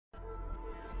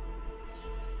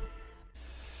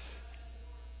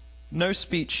No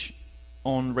speech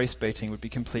on race baiting would be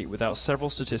complete without several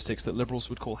statistics that liberals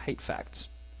would call hate facts,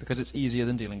 because it's easier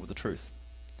than dealing with the truth.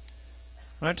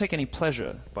 I don't take any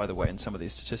pleasure, by the way, in some of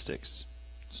these statistics.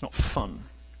 It's not fun.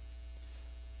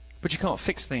 But you can't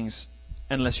fix things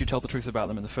unless you tell the truth about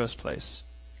them in the first place.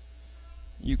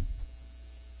 You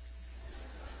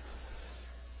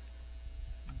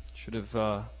should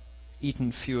have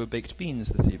eaten fewer baked beans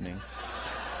this evening.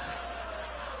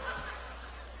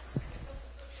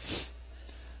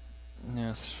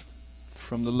 Yes,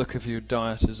 from the look of you,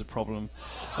 diet is a problem.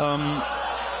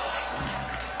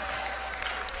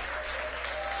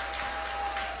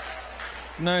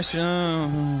 No,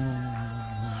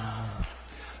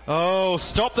 oh,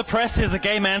 stop the presses, a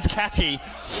gay man's catty.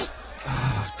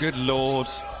 Oh, good Lord.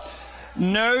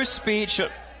 No speech.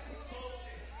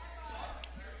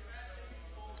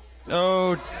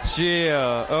 Oh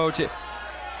dear, oh dear.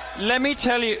 Let me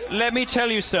tell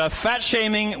you, sir, fat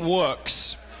shaming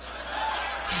works.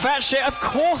 Of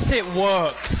course it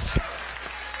works.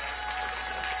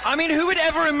 I mean, who would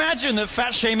ever imagine that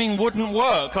fat shaming wouldn't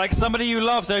work? Like somebody you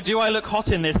love, so do I look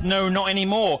hot in this? No, not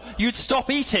anymore. You'd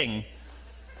stop eating.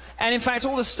 And in fact,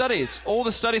 all the studies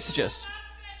suggest.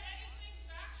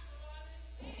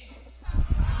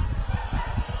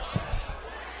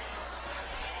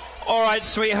 All right,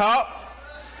 sweetheart.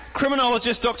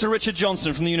 Criminologist Dr. Richard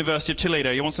Johnson from the University of Toledo.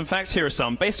 You want some facts? Here are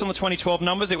some. Based on the 2012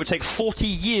 numbers, it would take 40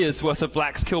 years worth of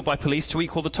blacks killed by police to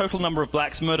equal the total number of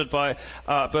blacks murdered by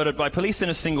police in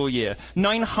a single year.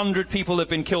 900 people have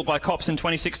been killed by cops in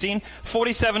 2016.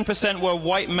 47% were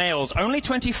white males. Only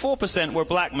 24% were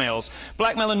black males.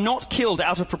 Black men are not killed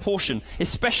out of proportion,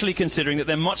 especially considering that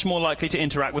they're much more likely to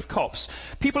interact with cops.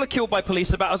 People are killed by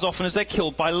police about as often as they're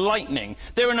killed by lightning.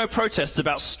 There are no protests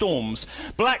about storms.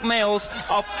 Black males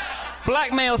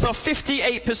are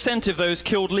 58% of those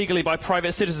killed legally by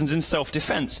private citizens in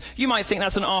self-defense. You might think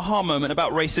that's an aha moment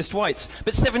about racist whites,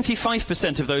 but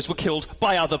 75% of those were killed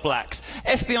by other blacks.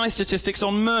 FBI statistics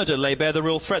on murder lay bare the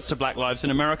real threats to black lives in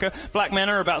America. Black men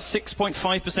are about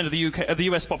 6.5% of the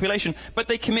US population, but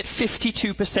they commit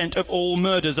 52% of all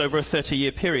murders over a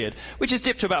 30-year period, which has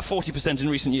dipped to about 40% in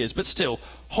recent years, but still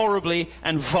horribly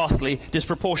and vastly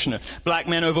disproportionate. Black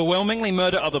men overwhelmingly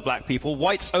murder other black people.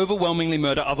 Whites overwhelmingly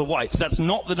murder other whites. That's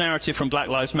not the narrative from Black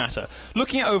Lives Matter.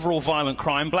 Looking at overall violent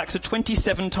crime, blacks are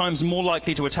 27 times more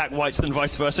likely to attack whites than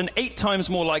vice versa, and 8 times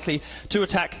more likely to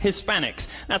attack Hispanics.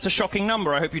 That's a shocking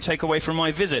number I hope you take away from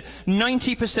my visit.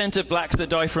 90% of blacks that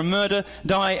die from murder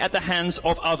die at the hands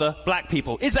of other black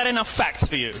people. Is that enough facts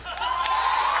for you?